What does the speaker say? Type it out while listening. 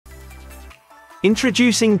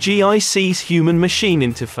Introducing GIC's human-machine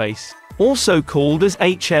interface, also called as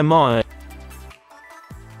HMI.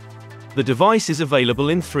 The device is available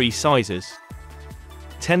in 3 sizes: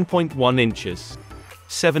 10.1 inches,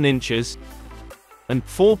 7 inches, and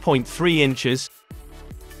 4.3 inches.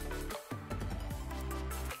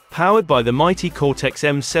 Powered by the mighty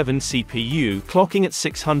Cortex-M7 CPU clocking at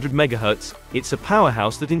 600 MHz, it's a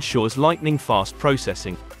powerhouse that ensures lightning-fast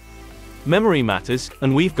processing. Memory matters,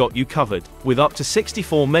 and we've got you covered. With up to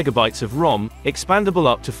 64 MB of ROM, expandable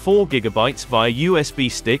up to 4 GB via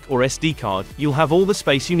USB stick or SD card, you'll have all the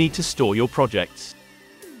space you need to store your projects.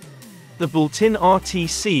 The built-in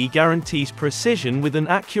RTC guarantees precision with an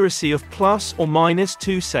accuracy of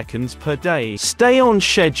 ±2 seconds per day. Stay on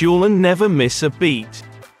schedule and never miss a beat.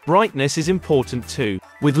 Brightness is important too.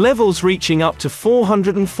 With levels reaching up to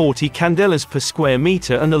 440 candelas per square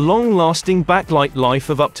meter and a long-lasting backlight life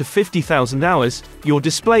of up to 50,000 hours, your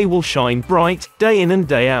display will shine bright, day in and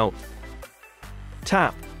day out.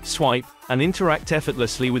 Tap, swipe, and interact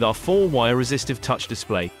effortlessly with our 4-wire resistive touch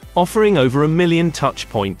display, offering over 1 million touch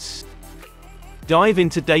points. Dive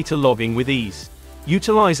into data logging with ease.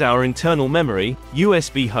 Utilize our internal memory,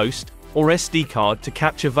 USB host, or SD card to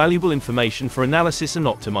capture valuable information for analysis and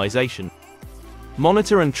optimization.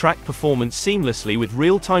 Monitor and track performance seamlessly with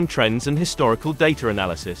real-time trends and historical data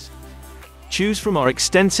analysis. Choose from our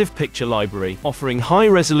extensive picture library, offering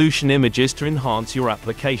high-resolution images to enhance your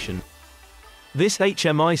application. This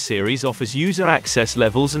HMI series offers user access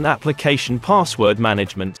levels and application password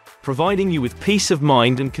management, providing you with peace of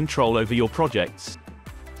mind and control over your projects.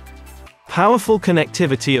 Powerful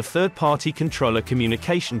connectivity of third-party controller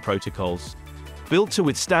communication protocols. Built to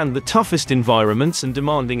withstand the toughest environments and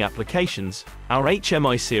demanding applications, our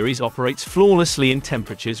HMI series operates flawlessly in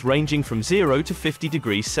temperatures ranging from 0 to 50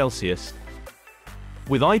 degrees Celsius.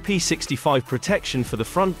 With IP65 protection for the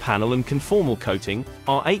front panel and conformal coating,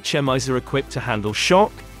 our HMIs are equipped to handle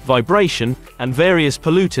shock, vibration, and various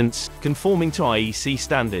pollutants, conforming to IEC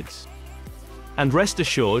standards. And rest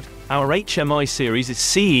assured, our HMI series is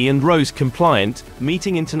CE and RoHS compliant,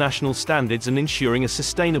 meeting international standards and ensuring a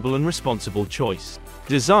sustainable and responsible choice.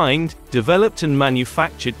 Designed, developed and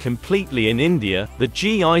manufactured completely in India, the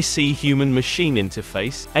GIC human-machine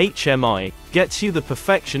interface, HMI, gets you the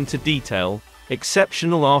perfection to detail,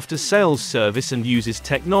 exceptional after-sales service and uses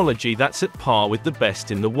technology that's at par with the best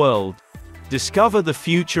in the world. Discover the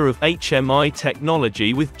future of HMI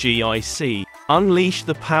technology with GIC. Unleash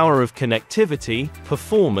the power of connectivity,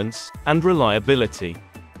 performance, and reliability.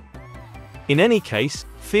 In any case,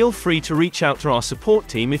 feel free to reach out to our support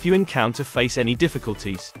team if you face any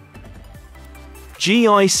difficulties.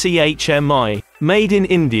 GIC HMI, made in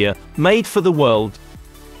India, made for the world.